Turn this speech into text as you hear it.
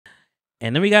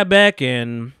And then we got back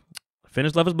and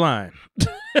finished Love Is Blind.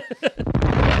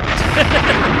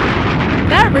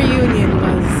 That reunion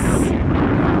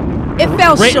was... It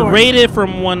fell short. Rated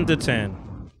from 1 to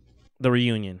 10. The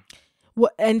reunion.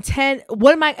 What, and 10...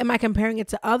 What am I comparing it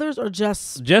to others or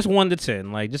just... Just 1 to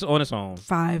 10. Like, just on its own.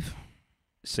 5.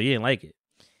 So you didn't like it?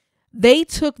 They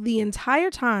took the entire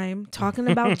time talking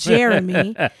about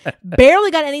Jeremy,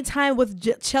 barely got any time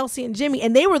with Chelsea and Jimmy,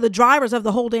 and they were the drivers of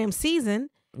the whole damn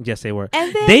season. Yes, they were.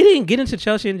 And then they didn't get into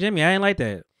Chelsea and Jimmy. I didn't like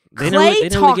that. Clay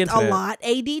talked a lot.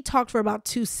 AD talked for about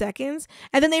 2 seconds,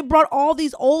 and then they brought all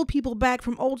these old people back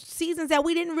from old seasons that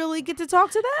we didn't really get to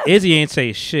talk to them. Izzy ain't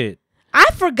say shit. I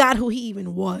forgot who he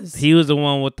even was. He was the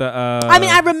one with the. I mean,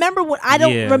 I remember what I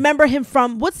don't remember him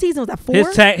from. What season was that? 4.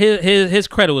 His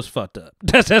credit was fucked up.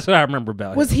 That's what I remember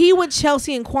about him. Was he with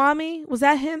Chelsea and Kwame? Was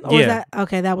that him? Or was that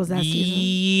okay? That was that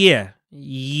season.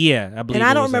 Yeah, I believe. And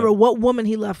I don't remember what woman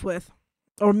he left with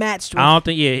or matched with. I don't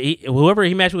think. Yeah, whoever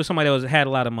he matched with, somebody that had a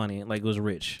lot of money, like was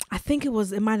rich. I think it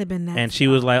might have been that. And she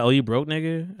was like, "Oh, you broke,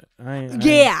 nigga."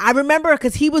 I remember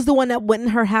because he was the one that went in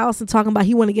her house and talking about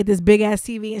he wanted to get this big ass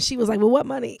TV, and she was like, "Well, what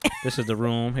money?" This is the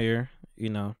room here, you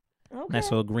know. Okay.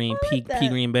 Nice little green pea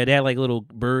green bed. They had like little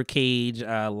bird cage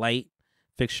light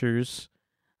fixtures.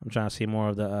 I'm trying to see more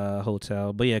of the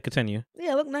hotel, but yeah, continue.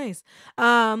 Yeah, it looked nice.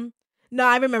 No,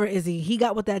 I remember Izzy. He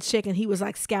got with that chick and he was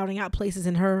like scouting out places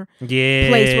in her place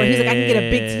where he's like, I can get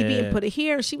a big TV and put it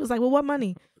here. And she was like, well, what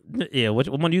money? Yeah, what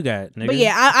money you got, nigga? But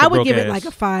yeah, I would give it like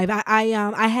a 5.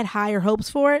 I had higher hopes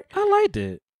for it. I liked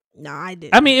it. No, I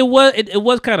didn't. I mean, it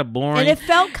was kind of boring. And it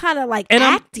felt kind of like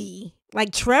acty.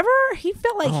 Like Trevor, he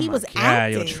felt like he was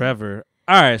acting. Yo, Trevor.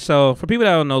 All right, so for people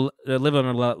that don't know,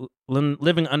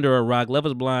 living under a rock, Love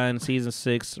Is Blind season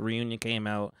 6 reunion came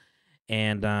out,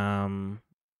 and I'm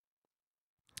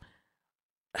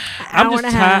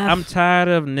tired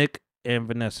of Nick and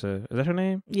Vanessa. Is that her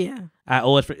name? Yeah.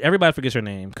 Everybody forgets her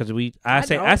name because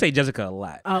I say Jessica a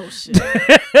lot. Oh shit.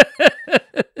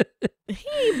 He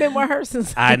ain't been with her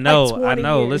since I know.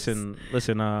 Years.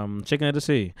 Listen, Chicken of the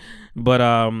Sea.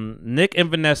 But Nick and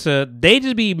Vanessa, they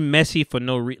just be messy for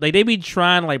no reason. Like they be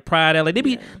trying to like pry that. Like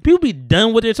people be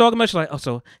done what they're talking about. She's like, oh,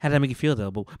 so how did that make you feel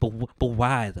though? But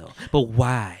why though? But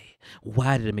why?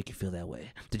 Why did it make you feel that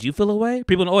way? Did you feel away?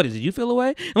 People in the audience, did you feel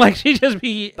away? Like she just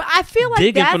be. But I feel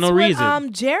like that's for no what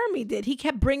reason. Jeremy did. He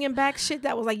kept bringing back shit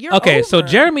that was like you're okay. over. So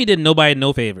Jeremy did nobody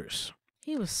no favors.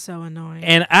 He was so annoying.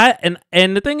 And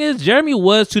the thing is, Jeremy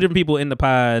was 2 different people in the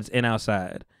pods and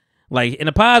outside. Like in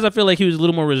the pods, I feel like he was a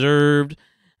little more reserved.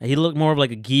 He looked more of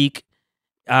like a geek.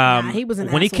 He was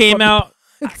when he came out.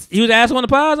 He was an asshole on the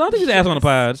pods. I don't think he was an asshole on the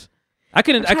pods. I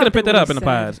could have picked that up in the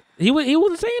pods. He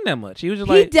wasn't saying that much. He was just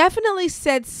like, he definitely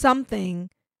said something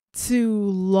to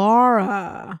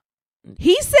Laura.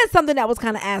 He said something that was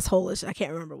kind of asshole-ish. I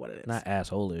can't remember what it is. Not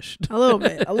asshole-ish. A little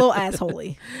bit. A little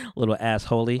assholey. A little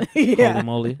assholey. Yeah. Holy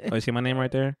moly. Oh, you see my name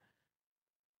right there?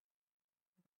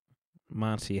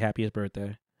 Monty, happiest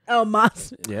birthday. Oh,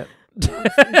 Monty. Yep.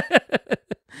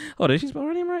 Oh, did she spell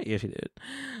her name right? Yeah, she did.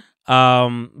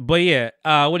 But yeah,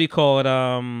 what do you call it?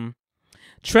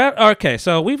 Okay,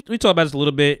 so we talked about this a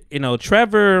little bit. You know,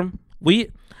 Trevor,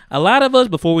 a lot of us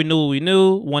before we knew what we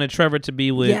knew wanted Trevor to be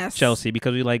with Chelsea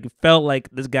because we like felt like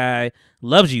this guy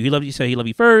loves you. He loved you. Said he loved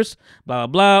you first. Blah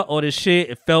blah blah. All this shit.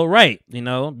 It felt right. You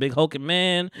know, big hulking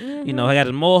man. Mm-hmm. You know, he got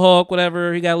his mohawk.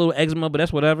 Whatever. He got a little eczema, but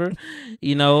that's whatever.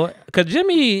 You know, because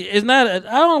Jimmy is not. I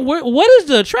don't. What is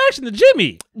the attraction to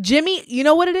Jimmy? Jimmy, you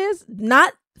know what it is?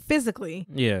 Not physically.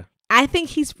 Yeah. I think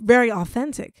he's very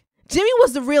authentic. Jimmy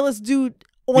was the realest dude.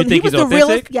 You think he's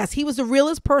authentic? Yes, he was the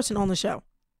realest person on the show.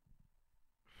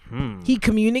 He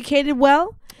communicated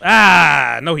well.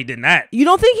 No, he did not. You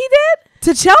don't think he did?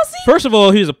 To Chelsea? First of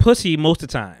all, he was a pussy most of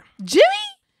the time. Jimmy?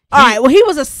 All right, well, he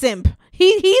was a simp.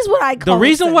 He's what I call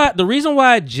the reason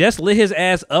why Jess lit his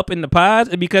ass up in the pods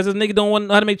is because this nigga don't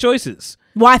know how to make choices.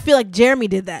 Well, I feel like Jeremy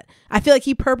did that. I feel like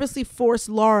he purposely forced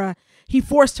Laura. He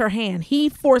forced her hand. He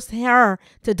forced her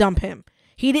to dump him.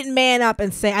 He didn't man up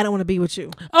and say, I don't want to be with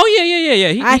you. Oh,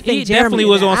 yeah. He definitely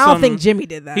was on some... I don't think Jimmy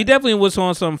did that. He definitely was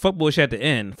on some fuckboy shit at the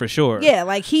end, for sure. Yeah,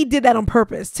 like he did that on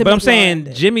purpose. But I'm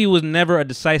saying Jimmy was never a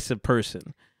decisive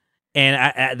person.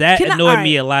 And that annoyed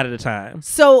me a lot of the time.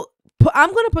 So...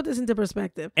 I'm going to put this into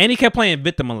perspective. And he kept playing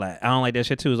victim a lot. I don't like that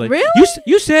shit too. It was like, really?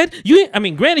 You said you. I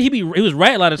mean, granted, he was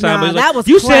right a lot of the time. Nah, but that like, was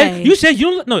you Clay. said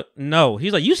you don't. No.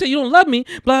 He's like, you said you don't love me.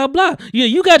 Blah blah.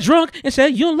 You got drunk and said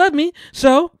you don't love me.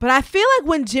 So. But I feel like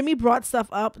when Jimmy brought stuff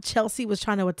up, Chelsea was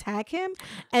trying to attack him,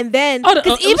 and then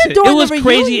it was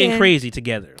crazy and crazy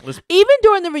together. Even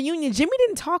during the reunion, Jimmy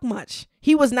didn't talk much.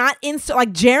 He was not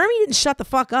like Jeremy didn't shut the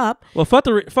fuck up. Well, fuck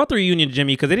the reunion,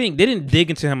 Jimmy, because they didn't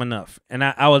dig into him enough, and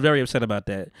I was very upset about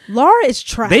that. Laura is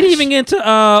trash. They didn't even get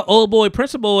into old boy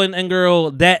principal and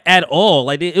girl that at all.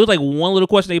 Like it was like one little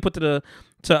question they put to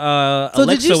so Alexa,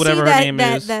 did you whatever see her name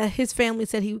is. that his family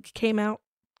said he came out,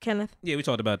 Kenneth? Yeah, we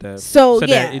talked about that. So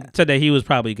said that he was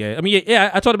probably gay. I mean,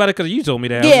 yeah, I talked about it because you told me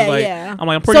that. Yeah, I'm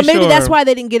pretty sure. So maybe that's why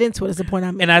they didn't get into it. Is the point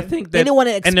I'm making. And I think that they didn't want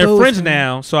to expose and they're friends him.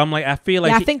 now. So I'm like, I feel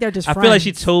like I think they're just. I friends.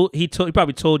 feel like he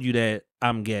probably told you that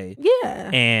I'm gay. Yeah.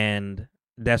 And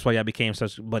that's why y'all became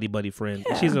such buddy friends.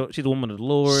 Yeah. She's a woman of the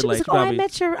Lord. She like was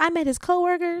like, I met his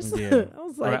coworkers. Yeah. I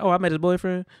was like, I met his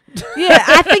boyfriend. yeah,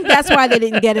 I think that's why they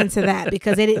didn't get into that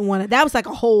because they didn't want to. That was like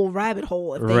a whole rabbit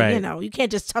hole. If they, Right. you can't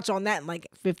just touch on that in like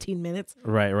 15 minutes.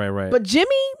 Right. But Jimmy,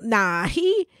 nah,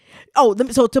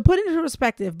 so to put it into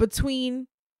perspective, between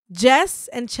Jess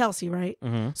and Chelsea, right?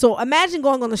 Mm-hmm. So imagine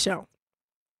going on the show.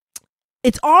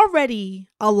 It's already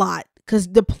a lot because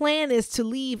the plan is to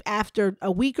leave after a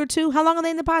week or two. How long are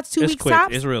they in the pods? 2 It's weeks quick.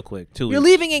 tops? It's real quick. 2 weeks. You're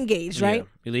leaving engaged, right? Yeah,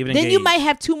 you're leaving Then engaged. you might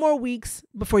have 2 more weeks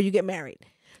before you get married.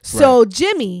 So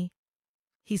Jimmy,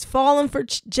 he's falling for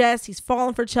Jess. He's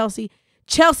falling for Chelsea.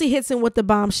 Chelsea hits him with the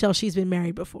bombshell. She's been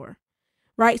married before,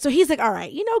 right? So he's like, all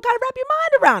right, gotta wrap your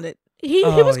mind around it. He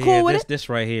was cool with it. This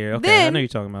right here. Okay, Then, I know you're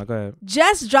talking about. Go ahead.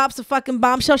 Jess drops a fucking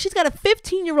bombshell. She's got a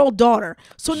 15-year-old daughter.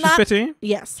 So She's not 15?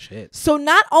 Yes. Shit. So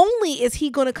not only is he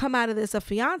going to come out of this a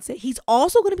fiance, he's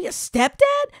also going to be a stepdad.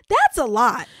 That's a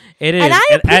lot. It is. And I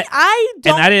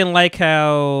don't. And I didn't like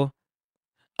how.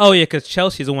 Oh yeah, because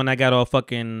Chelsea's the one that got all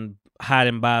fucking hot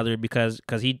and bothered because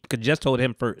Jess told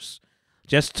him first.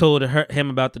 Jess told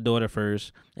him about the daughter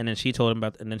first, and then she told him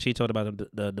about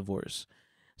the divorce.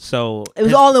 So it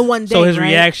was all in one day. So his right?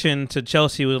 reaction to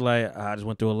Chelsea was like, I just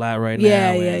went through a lot right now.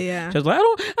 Yeah. She was like,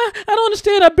 I don't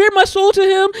understand. I bare my soul to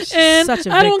him, and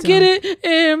I don't get it.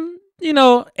 And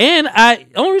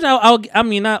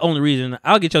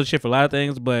I'll get Chelsea shit for a lot of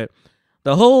things, but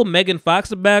the whole Megan Fox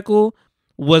debacle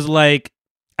was like,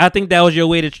 I think that was your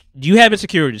way to. You have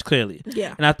insecurities clearly,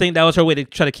 yeah, and I think that was her way to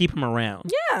try to keep him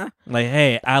around. Yeah, like,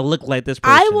 hey, I look like this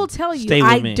person. I will tell you,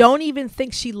 I don't even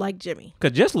think she liked Jimmy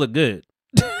because Jess looked good.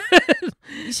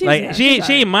 she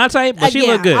ain't my type, but she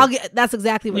looked good. That's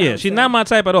exactly what. Yeah, she's not my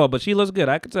type at all, but she looks good.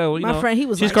 I could tell. My friend, he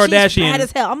was she's like, Kardashian. She's bad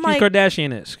as hell. I'm like, she's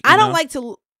Kardashian-esque. I don't like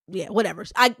to. Yeah, whatever.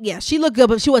 She looked good,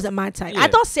 but she wasn't my type. Yeah. I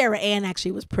thought Sarah Ann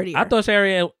actually was prettier. I thought Sarah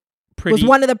Ann was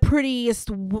one of the prettiest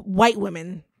white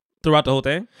women throughout the whole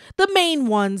thing. The main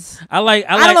ones. I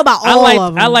don't know about all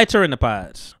of them. I liked her in the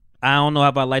pods. I don't know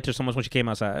if I liked her so much when she came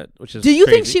outside, which is. Do you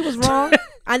crazy. think she was wrong?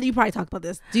 I know you probably talked about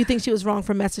this. Do you think she was wrong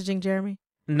for messaging Jeremy?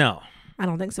 No, I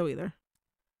don't think so either.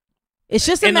 It's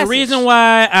just a and message. the reason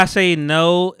why I say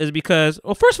no is because,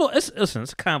 well, first of all, it's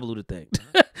a convoluted thing.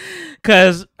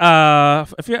 Because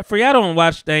for y'all don't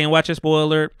watch, they ain't watch it. Spoiler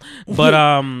alert. But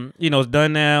it's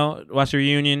done now. Watch the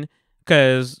reunion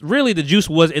because really the juice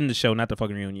was in the show, not the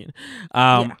fucking reunion.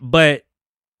 But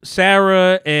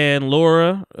Sarah and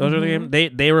Laura,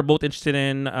 they were both interested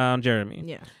in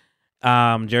Jeremy.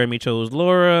 Yeah. Jeremy chose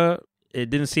Laura. It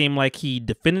didn't seem like he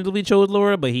definitively chose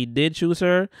Laura, but he did choose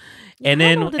her. And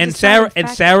then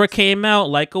Sarah came out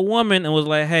like a woman and was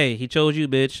like, "Hey, he chose you,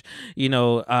 bitch.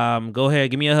 Go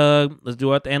ahead, give me a hug. Let's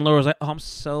do it." And Laura was like, "Oh, I'm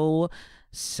so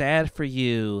sad for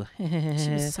you." She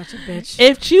was such a bitch.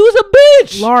 If she was a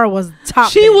bitch, Laura was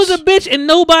top. She bitch. was a bitch, and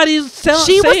nobody's saying that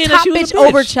she was a bitch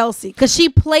over Chelsea because she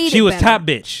played. She was top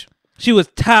bitch. She was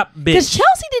top bitch. Because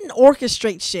Chelsea didn't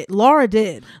orchestrate shit. Laura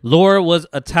did. Laura was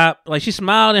a top. Like, she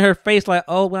smiled in her face like,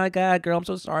 oh, my God, girl, I'm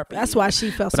so sorry for That's you. why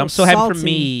she felt but so I'm so salty. happy for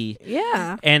me.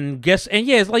 Yeah. And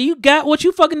it's like, you got what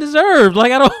you fucking deserved.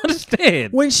 Like, I don't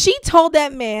understand. When she told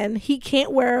that man he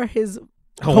can't wear his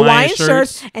Hawaiian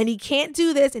shirts and he can't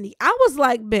do this, and I was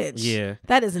like, bitch. Yeah.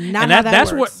 That is not how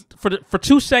that works. What, for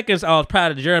 2 seconds, I was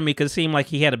proud of Jeremy because it seemed like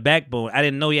he had a backbone. I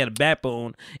didn't know he had a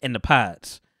backbone in the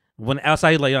pods. When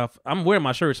outside, he's like, "Oh, I'm wearing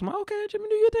my shirts." I'm like, "Okay, Jimmy,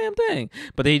 do your damn thing."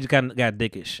 But then he just got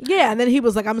dickish. Yeah, and then he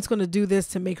was like, "I'm just going to do this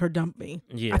to make her dump me."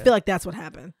 Yeah, I feel like that's what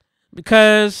happened.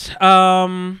 Because,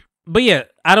 but yeah,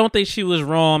 I don't think she was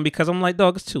wrong because I'm like,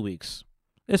 dog, it's 2 weeks.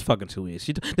 It's fucking 2 weeks.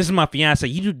 This is my fiance.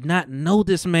 You do not know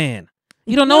this man.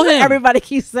 You don't know him. Everybody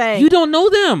keeps saying you don't know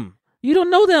them. You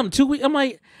don't know them. 2 weeks. I'm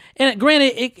like. And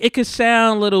granted, it could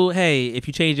sound a little, hey, if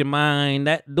you change your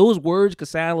mind, those words could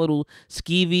sound a little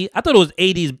skeevy. I thought it was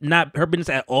AD's not her business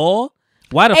at all.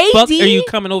 Why the fuck are you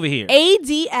coming over here? AD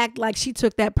act like she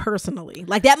took that personally.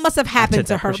 Like that must have happened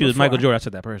to her. She was Michael Jordan. I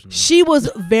took that personally. She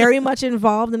was very much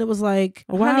involved, and it was like,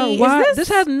 why? This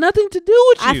has nothing to do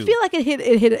with you. I feel like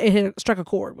it struck a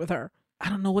chord with her. I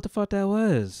don't know what the fuck that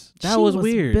was. That She was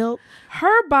weird. Built.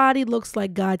 Her body looks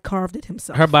like God carved it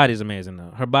himself. Her body's amazing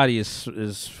though. Her body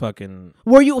is fucking.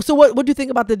 Were you? So what do you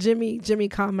think about the Jimmy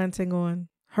commenting on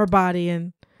her body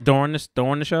and during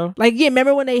the show? like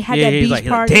remember when they had that he's beach like,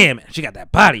 party? Damn it, she got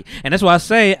that body, and that's why I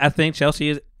say I think Chelsea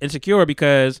is insecure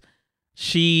because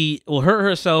she will hurt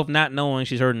herself not knowing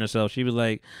she's hurting herself. She was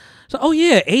like, so, oh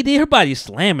yeah, AD, her body's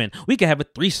slamming. We could have a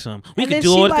threesome. We And could then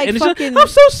do she, all like, and fucking- I'm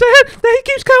so sad that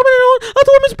he keeps commenting on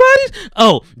other women's bodies.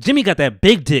 Oh, Jimmy got that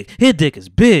big dick. His dick is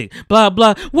big. Blah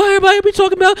blah. Why everybody be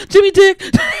talking about Jimmy dick?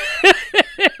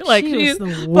 Like She she's was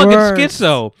the fucking worst.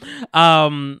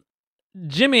 schizo.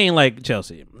 Jimmy ain't like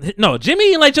Chelsea. No,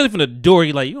 Jimmy ain't like Chelsea from the door.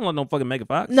 He like, you don't want no fucking Megan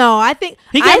Fox. No, I think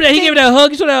He gave her that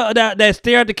hug. You saw that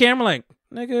stare at the camera like,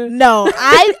 nigga. No,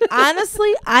 I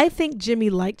honestly, I think Jimmy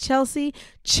liked Chelsea.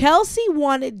 Chelsea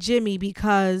wanted Jimmy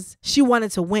because she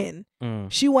wanted to win.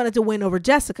 She wanted to win over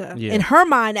Jessica. Yeah. In her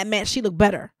mind, that meant she looked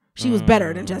better. She was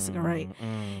better than Jessica, right?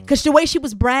 Because the way she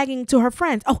was bragging to her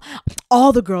friends, oh,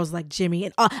 all the girls like Jimmy,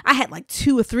 and I had like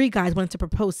 2 or 3 guys wanted to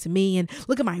propose to me, and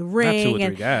look at my ring. Not 2 or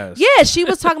 3 guys. Yeah, she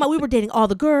was talking about we were dating all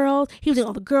the girls. He was dating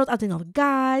all the girls. I was dating all the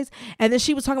guys. And then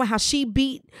she was talking about how she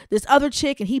beat this other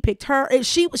chick and he picked her. And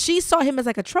she saw him as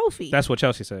like a trophy. That's what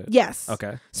Chelsea said. Yes.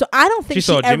 Okay. So I don't think She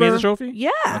saw Jimmy ever, as a trophy? Yeah.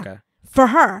 Okay. For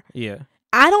her. Yeah.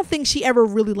 I don't think she ever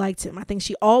really liked him. I think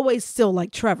she always still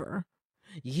liked Trevor.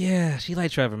 Yeah, she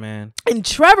liked Trevor, man. And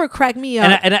Trevor cracked me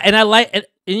up. And I like and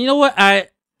you know what I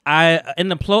in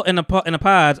the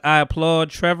pods I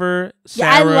applaud Trevor,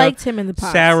 Sarah, I liked him in the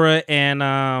pods. Sarah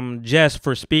and Jess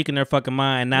for speaking their fucking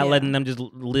mind and not Yeah. letting them just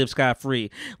live scot free.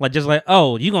 Like just like,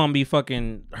 oh, you gonna be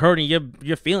fucking hurting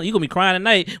your feeling. You gonna be crying at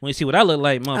night when you see what I look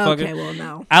like, motherfucker. Okay, well,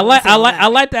 no. I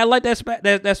like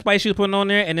that spice she was putting on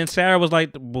there, and then Sarah was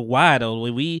like, "But why though?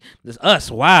 It's us.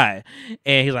 Why?"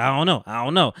 And he's like, "I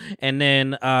don't know." And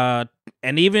then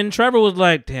and even Trevor was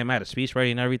like, "Damn, I had a speech ready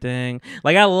and everything."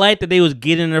 Like I like that they was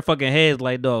getting in their fucking heads,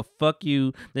 like, "Dog, fuck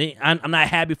you. I'm not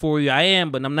happy for you. I am,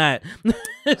 but I'm not."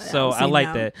 So I like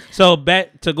now. that. So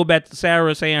go back to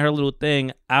Sarah saying her little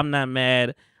thing. I'm not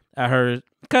mad at her.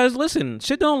 Cause listen,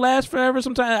 shit don't last forever.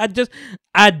 Sometimes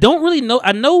I don't really know.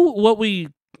 I know what we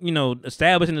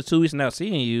established in the 2 weeks without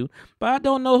seeing you, but I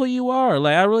don't know who you are.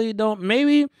 Like I really don't.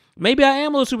 Maybe I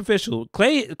am a little superficial.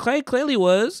 Clay clearly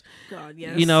was. God,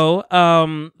 yes.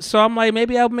 So I'm like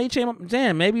maybe I may change.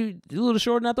 Damn, maybe you're a little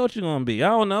shorter than I thought you were gonna be. I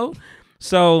don't know.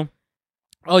 So,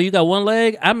 oh, you got one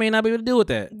leg. I may not be able to deal with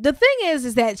that. The thing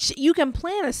is that you can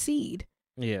plant a seed.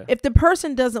 Yeah. If the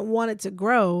person doesn't want it to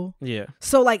grow. Yeah.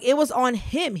 So like it was on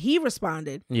him. He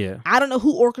responded. Yeah. I don't know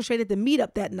who orchestrated the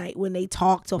meetup that night when they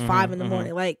talked till 5 in the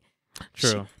morning. Like,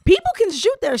 true. People can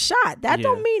shoot their shot. That Yeah.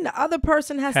 don't mean the other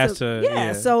person has to. Yeah.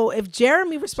 Yeah. So if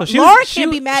Jeremy responds, So Laura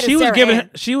can't be mad at Sarah.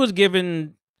 She was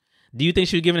giving. Do you think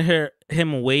she was giving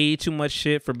him way too much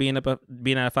shit for being out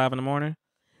at 5 in the morning?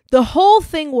 The whole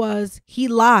thing was he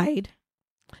lied.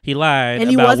 He lied And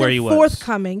he about wasn't where he was.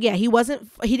 forthcoming. Yeah, he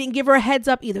didn't give her a heads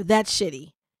up either. That's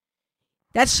shitty.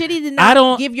 That's shitty to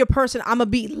not give your person, I'm going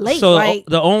to be late. So like,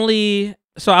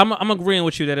 I'm agreeing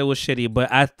with you that it was shitty,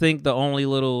 but I think the only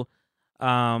little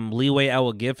leeway I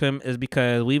will give him is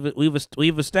because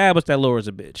we've established that Laura's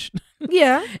a bitch.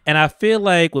 yeah. And I feel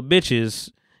like with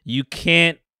bitches, you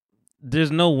can't,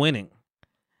 there's no winning.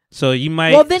 So you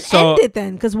might. Well, then end it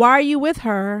then, because why are you with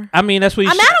her? I mean, that's what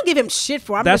he I don't give him shit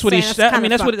for. that's what he should. I mean,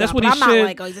 that's what he should.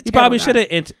 Like, oh, he's a he probably terrible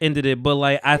should have ended it, but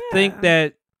like I think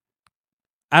that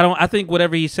I think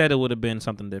whatever he said, it would have been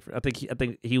something different. I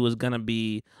think he was gonna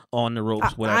be on the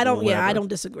ropes. Whatever, I don't. whatever. Yeah, I don't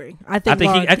disagree. I think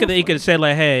he could have said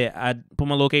like, "Hey, I put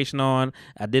my location on.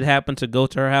 I did happen to go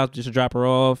to her house just to drop her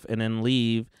off and then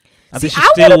leave." I would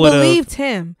have believed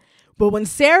him, but when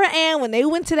Sarah Ann, when they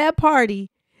went to that party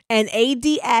and AD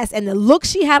asked, and the look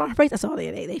she had on her face, that's all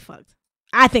they fucked.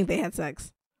 I think they had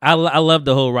sex. I love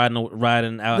the whole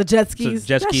riding out the jet skis.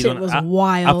 That shit was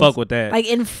wild. I fuck with that. Like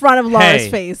in front of Laura's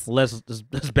face. Let's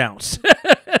bounce.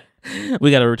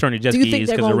 We got to return to jet skis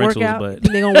because they're rentals. But you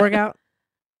think they're gonna work out?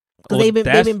 Because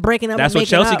they've been breaking up. That's and what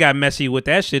Chelsea up. got messy with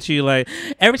that shit. She like,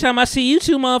 every time I see you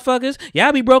two motherfuckers,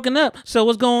 y'all be broken up. So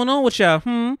what's going on with y'all?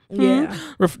 Yeah.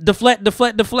 Deflect.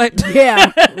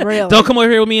 Yeah, really. Don't come over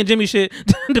here with me and Jimmy shit.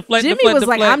 deflect. Jimmy was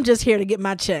like, I'm just here to get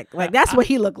my check. Like that's what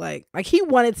he looked like. Like he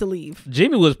wanted to leave.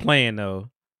 Jimmy was playing though.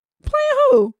 Playing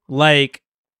who? Like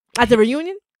at the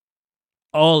reunion.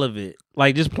 All of it.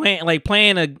 Like just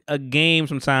playing a game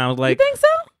sometimes. Like you think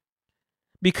so?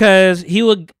 Because he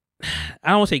would. I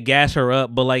don't want to say gas her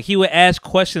up, but like he would ask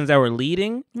questions that were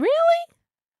leading. Really?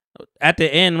 At the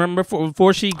end, remember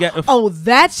before she got. Oh,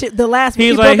 that shit. The last.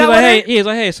 He's like,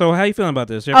 hey. So how you feeling about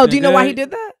this? Oh, do you know why he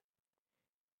did that?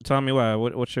 Tell me why.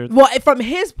 What's your? Well, from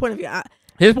his point of view.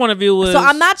 His point of view was. So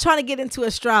I'm not trying to get into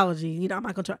astrology. You know, I'm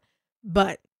not gonna try.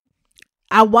 But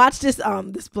I watched this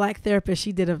this black therapist.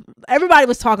 She did everybody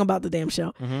was talking about the damn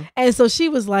show, and so she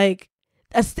was like,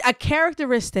 a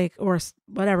characteristic or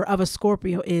whatever of a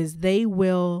Scorpio is they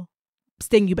will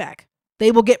sting you back.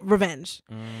 They will get revenge.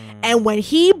 And when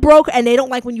he broke, and they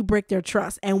don't like when you break their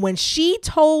trust. And when she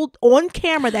told on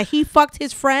camera that he fucked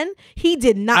his friend, he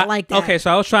did not like that. Okay,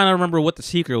 so I was trying to remember what the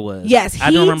secret was. Yes,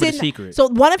 I don't remember the secret. So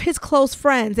one of his close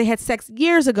friends, they had sex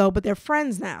years ago, but they're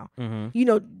friends now. You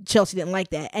know, Chelsea didn't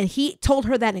like that. And he told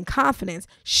her that in confidence.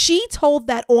 She told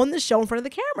that on the show in front of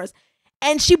the cameras.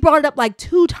 And she brought it up like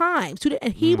 2 times.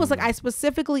 And he was like, I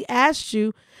specifically asked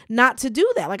you not to do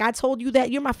that. Like, I told you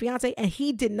that you're my fiance. And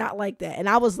he did not like that. And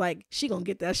I was like, she gonna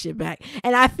get that shit back.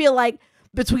 And I feel like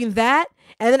between that,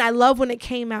 and then I love when it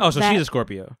came out. Oh, so she's a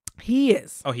Scorpio. He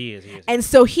is. Oh, he is. And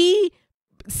so he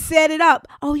set it up.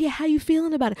 Oh, yeah, how you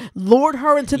feeling about it? Lured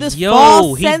her into this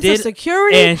false sense of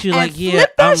security. And she's like, yeah.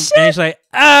 And she's like,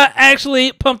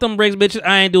 actually, pump them brakes, bitches.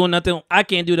 I ain't doing nothing. I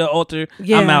can't do the altar.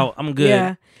 Yeah. I'm out. I'm good.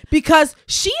 Yeah. Because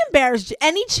she embarrassed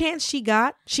any chance she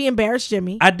got. She embarrassed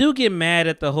Jimmy. I do get mad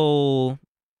at the whole,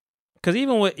 because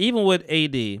even with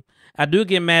AD, I do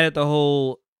get mad at the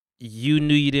whole you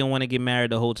knew you didn't want to get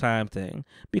married the whole time thing,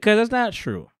 because that's not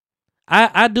true.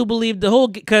 I do believe the whole,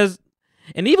 because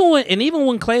and even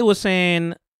when Clay was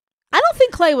saying, I don't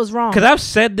think Clay was wrong, because I've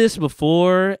said this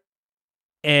before,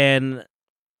 and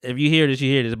if you hear this, you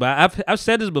hear this, but I've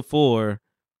said this before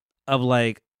of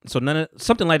like. So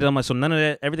something like that. I'm like, so none of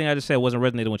that, everything I just said wasn't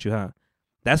resonating with you, huh?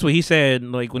 That's what he said.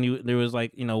 Like when there was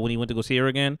like, you know, when he went to go see her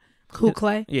again. Who,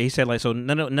 Clay? Yeah, he said like, so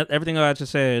everything I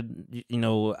just said, you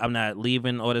know, I'm not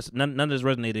leaving. All this, none of this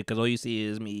resonated because all you see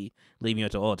is me leaving you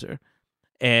at the altar,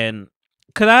 and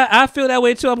cause I feel that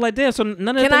way too. I'm like, damn. So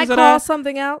none of the things Can I call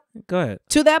something out? Go ahead.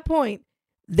 To that point,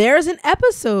 there's an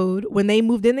episode when they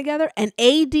moved in together, and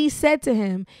AD said to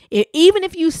him, even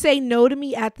if you say no to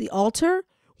me at the altar,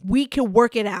 we can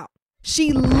work it out.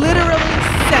 She literally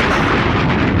said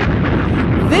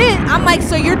that. Then I'm like,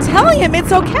 so you're telling him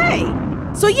it's okay.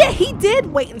 So yeah, he did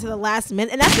wait until the last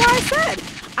minute. And that's why I said,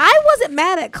 I wasn't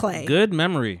mad at Clay. Good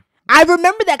memory. I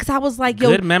remember that because I was like,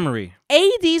 yo. Good memory.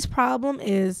 AD's problem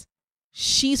is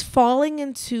she's falling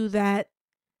into that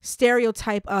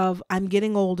stereotype of I'm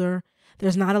getting older.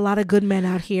 There's not a lot of good men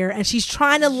out here, and she's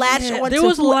trying to latch on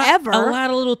to whoever. A lot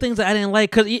of little things that I didn't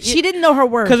like because she didn't know her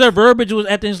worth. Because her verbiage was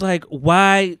at things like,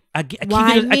 "Why I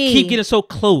keep getting so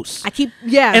close."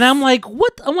 And I'm like,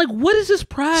 "What?" I'm like, "What is this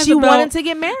prize?" She wanted to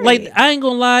get married. Like, I ain't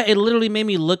gonna lie, it literally made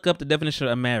me look up the definition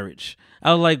of marriage.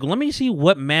 I was like, let me see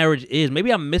what marriage is. Maybe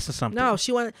I'm missing something. No,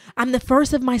 she wanted. I'm the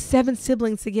first of my 7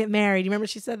 siblings to get married. You remember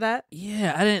she said that?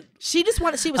 Yeah, I didn't. She just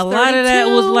wanted. She was. A 32. lot of that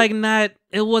was like not.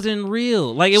 It wasn't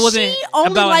real. Like it wasn't. She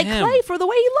only about liked him. Clay for the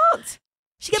way he looked.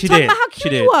 She kept talking about how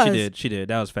cute he was. She did.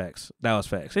 That was facts.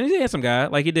 And he's a handsome guy.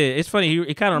 Like he did. It's funny.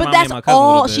 He kind of reminded me of my cousin a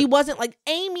little bit. She wasn't like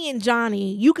Amy and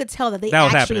Johnny. You could tell that they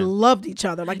actually loved each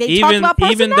other. Like they talked about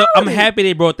personality. Even though I'm happy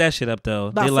they brought that shit up though.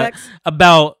 About sex? Like,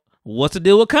 about. What's the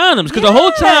deal with condoms? Because the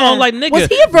whole time I'm like, nigga, was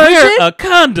he a virgin? Wear a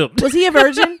condom. Was he a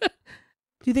virgin? Do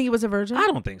you think he was a virgin? I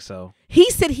don't think so.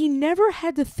 He said he never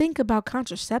had to think about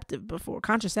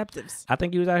contraceptives. I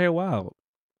think he was out here wild.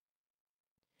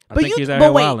 I think he was out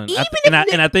here wilding.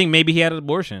 And I think maybe he had an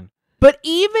abortion. But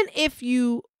even if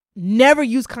you never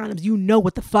use condoms, you know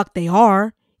what the fuck they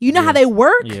are. You know how they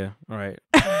work. Yeah, right.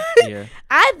 Yeah.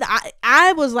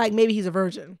 I was like, maybe he's a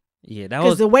virgin. Yeah, that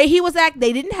was the way he was acting.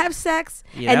 They didn't have sex,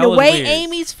 and the way weird.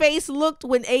 Amy's face looked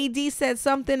when AD said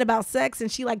something about sex,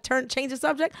 and she like changed the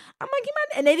subject. I'm like,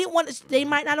 and they didn't want. They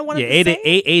might not have wanted. Yeah,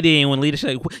 AD didn't want to lead.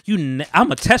 She's like,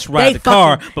 I'm a test ride the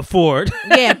car before.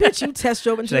 Yeah, bitch, you test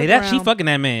drove into the ground. She fucking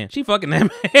that man. She fucking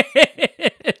that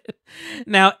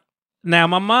man. Now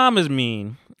my mom is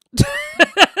mean.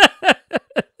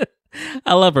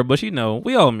 I love her, but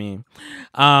we all mean.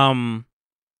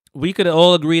 We could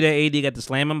all agree that AD got the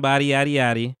slamming body, yada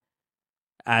yada.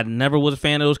 I never was a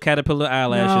fan of those caterpillar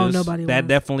eyelashes. No, nobody that was.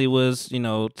 Definitely was,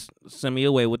 send me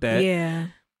away with that. Yeah.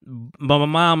 But my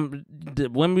mom,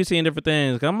 when we seeing different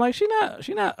things, I'm like, she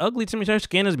not ugly to me. Her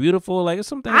skin is beautiful. Like it's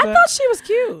something. I thought she was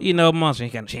cute. Mom, she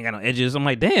ain't got no edges. I'm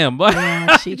like, damn, but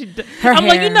yeah, I'm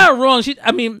like, you're not wrong.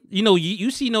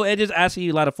 You see no edges. I see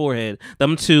a lot of forehead.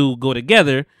 Them two go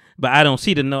together. But I don't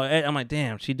see the no. I'm like,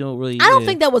 damn, she don't really. I don't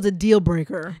think that was a deal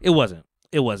breaker. It wasn't.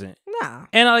 Nah.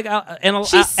 And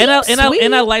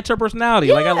I liked her personality.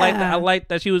 Yeah. Like I liked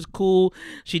that she was cool.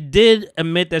 She did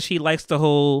admit that she likes the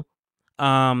whole,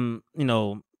 build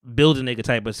a nigga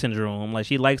type of syndrome. Like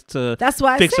she likes to. That's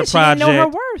why fix I said a project. She didn't know her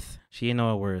worth. She didn't know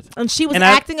her worth. And she was And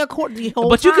acting according the whole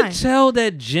But time. you could tell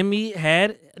that Jimmy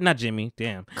had not Jimmy,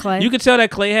 damn. Clay. You could tell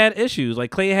that Clay had issues. Like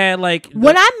Clay had like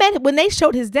when they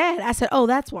showed his dad, I said, "Oh,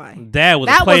 that's why." Dad was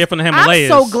a player from the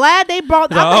Himalayas. I'm so glad they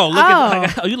brought.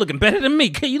 Like, you looking better than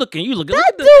me. You looking. That Look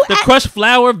at dude, the crushed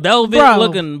flower, velvet, Bro.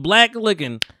 looking black,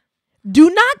 looking. Do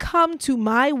not come to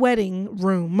my wedding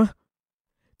room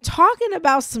talking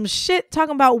about some shit,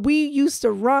 talking about we used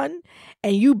to run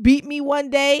and you beat me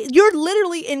one day. You're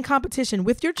literally in competition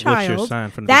with your child. What's your sign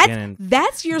from the beginning?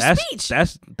 That's your speech.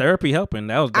 That's therapy helping.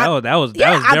 That was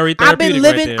very therapeutic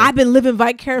right there. I've been living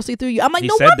vicariously through you. I'm like, He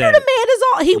no said wonder that. the man is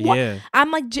all he Yeah.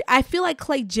 I'm like, I feel like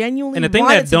Clay genuinely And the thing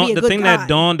wanted that to be a good guy. that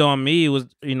dawned on me was,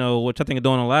 which I think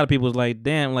dawned on a lot of people was like,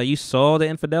 damn, like you saw the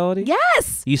infidelity.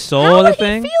 Yes. You saw How the would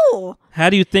thing. He feel? How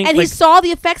do you think? And he saw the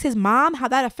effects. His mom, how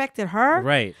that affected her.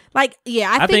 Right. Like,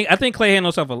 yeah, I think Clay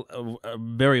handled himself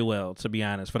very well, to be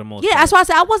honest, for the most part. Yeah, that's why I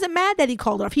said I wasn't mad that he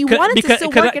called her off. He wanted to still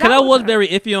work it out. Because I was with her. very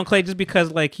iffy on Clay just because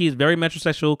like he's very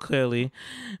metrosexual clearly,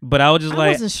 but I was just like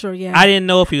I wasn't sure. Yeah, I didn't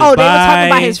know if he was. Oh, they were talking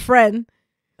about his friend.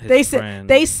 His they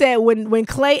friend. said when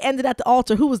Clay ended at the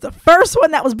altar, who was the first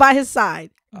one that was by his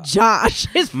side? Josh,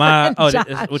 his friend.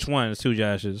 Josh. Which one? It's two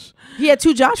Joshes. He had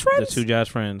two Josh friends. The two Josh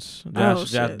friends. Oh,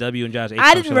 Josh W and Josh H.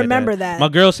 I didn't remember that. My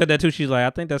girl said that too. She's like, I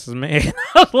think that's his man.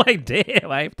 I was like,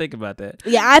 damn, I didn't think about that.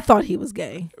 Yeah, I thought he was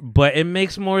gay. But it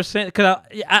makes more sense because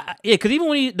because even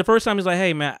when the first time he's like,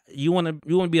 hey man, you want to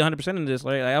be 100% in this,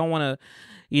 like I don't want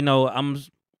to, I'm.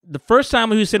 The first time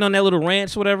he was sitting on that little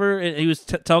ranch, whatever, and he was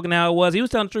talking how it was, he was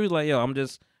telling the truth, like, yo,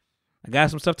 I got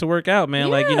some stuff to work out, man.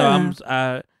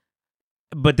 Yeah. Like,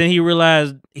 but then he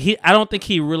realized I don't think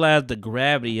he realized the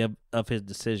gravity of his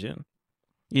decision.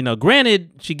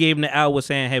 Granted, she gave him the out with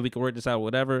saying, hey, we can work this out,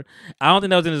 whatever. I don't think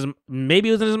that was in his, maybe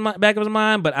it was in his back of his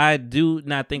mind, but I do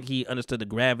not think he understood the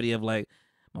gravity of like,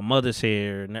 my mother's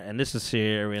here and this is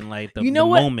here and like the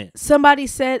moment. Somebody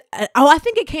said, I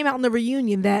think it came out in the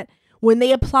reunion that when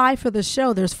they apply for the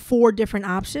show, there's 4 different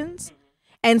options.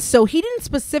 And so he didn't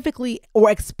specifically or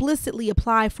explicitly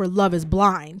apply for Love is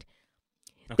Blind.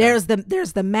 Okay.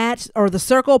 There's the match or the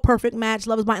circle, perfect match,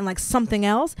 Love is Blind, and like something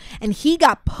else. And he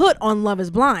got put on Love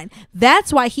is Blind.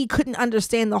 That's why he couldn't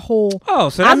understand the whole,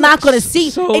 so I'm not going to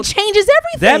see. So it changes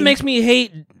everything. That makes me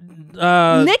hate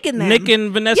Nick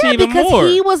and Vanessa even more.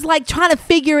 Because he was like trying to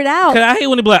figure it out. Cause I hate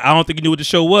when they be like, I don't think you knew what the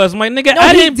show was. I'm like, nigga, no,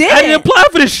 I didn't apply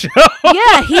for this show.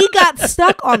 Yeah, he got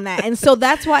stuck on that. And so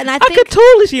that's why, and I think I could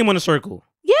totally see him on a circle.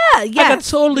 Yeah, yeah. I could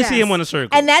totally see him on a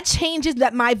circle. And that changes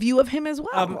my view of him as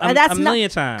well. And that's a million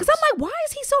times. Because I'm like, why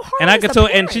is he so hard? And I could tell,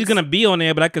 and she's gonna be on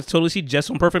there, but I could totally see Jess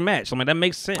on Perfect Match. I mean, that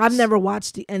makes sense. I've never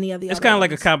watched any of the. It's kind of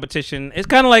like a competition. It's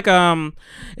kind of like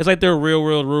it's like their Real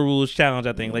World Rule Rules challenge.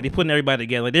 I think like they're putting everybody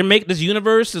together. Like they make this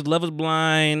universe is Love is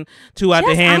Blind, Too Out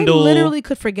to Handle. I literally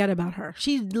could forget about her.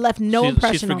 She left no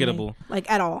impression. She's forgettable, on me, like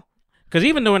at all. Because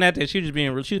even during that day, she was just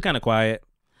being. She was kind of quiet.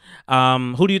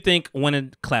 Who do you think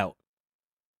wanted clout?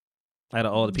 Out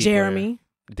of all the people, Jeremy.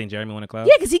 You think Jeremy wanted clout?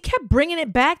 Yeah, because he kept bringing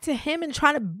it back to him and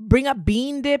trying to bring up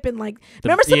Bean Dip and like.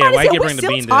 Remember somebody said we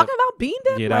still talking about Bean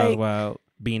Dip? Yeah, that was wild.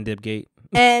 Bean Dip gate.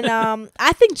 And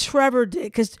I think Trevor did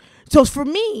because for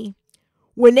me,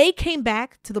 when they came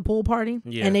back to the pool party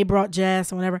and they brought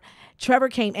Jess and whatever, Trevor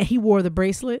came and he wore the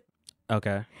bracelet.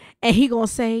 Okay. And he gonna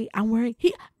say, "I'm wearing."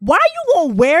 Why are you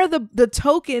gonna wear the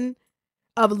token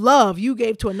of love you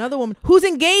gave to another woman who's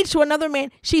engaged to another man?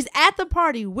 She's at the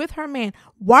party with her man.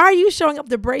 Why are you showing up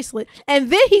the bracelet? And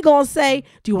then he gonna say,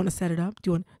 "Do you want to set it up?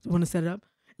 Do you want to set it up?"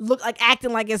 Look like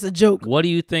acting like it's a joke. What do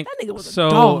you think? That nigga was a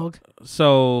dog.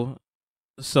 So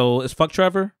is fuck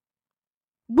Trevor?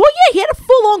 Well, yeah, he had a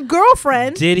full on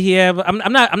girlfriend. Did he have?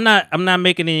 I'm not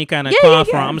making any kind of call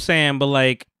from. I'm saying, but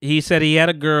like he said, he had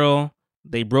a girl.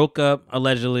 They broke up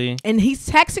allegedly, and he's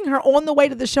texting her on the way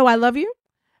to the show. I love you.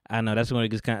 I know that's where it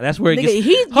gets kind of. That's where it Nigga,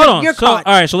 gets. Hold on. You're so caught.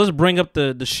 All right. So let's bring up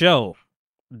the show.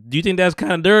 Do you think that's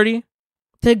kind of dirty?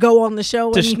 To go on the show?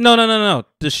 No.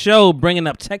 The show bringing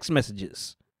up text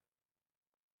messages.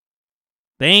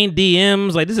 They ain't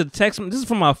DMs. Like this is a text. This is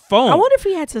from my phone. I wonder if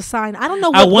he had to sign. I don't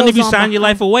know. I wonder if you sign your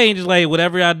life away and just like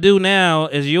whatever I do now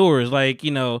is yours. Like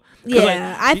Yeah, like,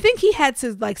 I think he had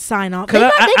to like sign off.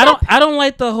 Cause I don't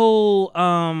like the whole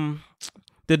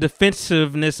the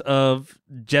defensiveness of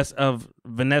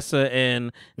Vanessa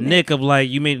and Nick of like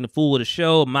you made a fool of the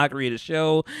show, mockery of the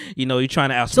show. You're trying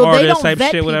to outsmart us type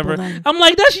shit, whatever. Then. I'm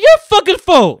like, that's your fucking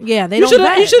fault. Yeah, they you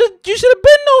don't. You should have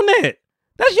been on that.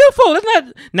 That's your fault. That's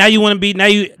not. Now you want to be. Now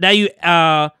you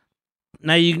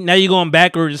you going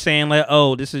backwards and saying like,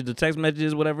 oh, this is the text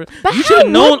messages, whatever. But you should have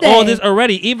known all this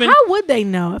already. Even how would they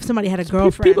know if somebody had a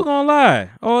girlfriend? People gonna lie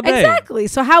all day. Exactly.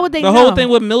 So how would they know? The whole thing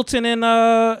with Milton and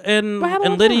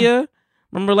Lydia.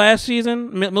 Remember last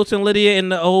season, Milton and Lydia in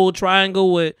the old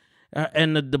triangle with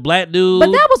and the black dude.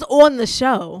 But that was on the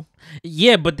show.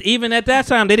 Yeah, but even at that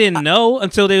time, they didn't know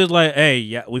until they was like, "Hey,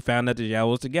 yeah, we found out that y'all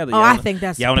was together." I think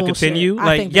that's y'all want to continue. I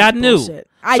like think y'all knew. Bullshit.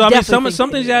 So I mean,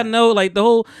 some things y'all know, like the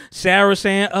whole Sarah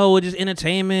saying, "Oh, it's just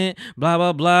entertainment," blah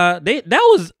blah blah. They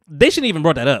shouldn't even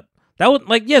brought that up. That was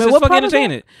like, yes, it's fucking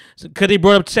entertainment. Because they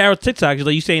brought up Sarah's TikTok. She's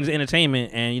like, you saying it's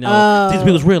entertainment, and these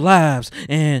people's real lives,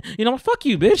 and fuck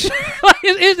you, bitch. Like,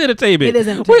 it's entertainment. It is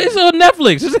entertainment. It's on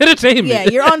Netflix. It's entertainment. Yeah,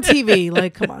 you're on TV.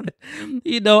 Like, come on.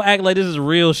 Act like this is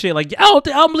real shit. Like, I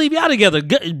don't believe y'all together.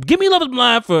 Give me Love Is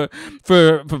Blind for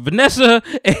Vanessa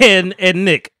and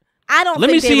Nick. I don't. Let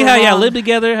think me see how y'all y'all live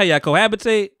together, how y'all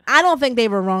cohabitate. I don't think they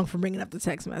were wrong for bringing up the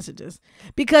text messages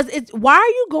because it's. Why are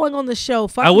you going on the show?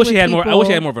 I wish he had more. I wish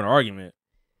he had more of an argument.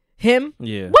 Him?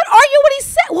 Yeah. What argue? What he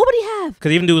said? What would he have?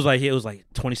 Because even though it was like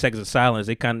 20 seconds of silence,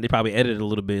 they probably edited it a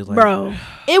little bit. It's like, bro,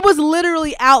 it was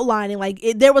literally outlining. Like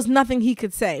there was nothing he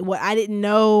could say. What I didn't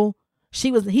know.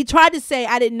 He tried to say,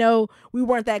 I didn't know we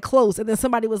weren't that close. And then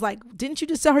somebody was like, didn't you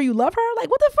just tell her you love her? Like,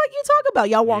 what the fuck you talking about?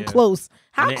 Y'all weren't close.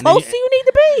 How close do you need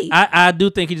to be? I do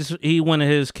think he wanted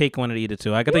his cake, wanted to eat it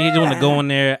too. I think he just wanted to go in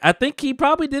there. I think he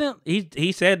probably didn't.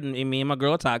 He said, me and my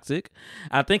girl are toxic.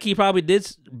 I think he probably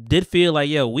did feel like,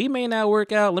 yo, we may not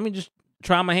work out. Let me just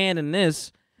try my hand in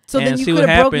this. So then you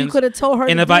could have told her.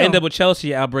 And if I end up with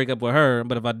Chelsea, I'll break up with her.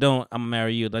 But if I don't, I'm gonna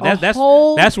marry you. Like that's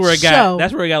where it got.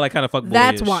 That's where it got like kind of fuckboy.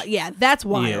 That's why. Yeah, that's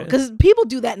why. Because people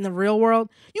do that in the real world.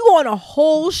 You go on a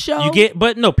whole show.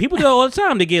 But no, people do it all the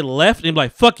time. They get left and be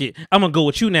like, "Fuck it, I'm gonna go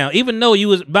with you now." Even though you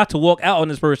was about to walk out on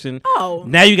this person. Oh.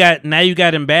 Now you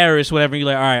got embarrassed. Whatever. You're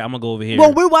like, all right, I'm gonna go over here.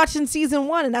 Well, we're watching season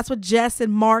 1, and that's with Jess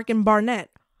and Mark and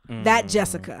Barnett. That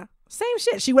Jessica, same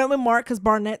shit. She went with Mark because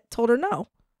Barnett told her no.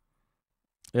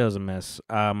 It was a mess.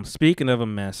 Speaking of a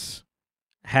mess,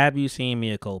 have you seen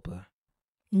Mea Culpa?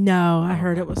 No, I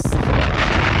heard it was.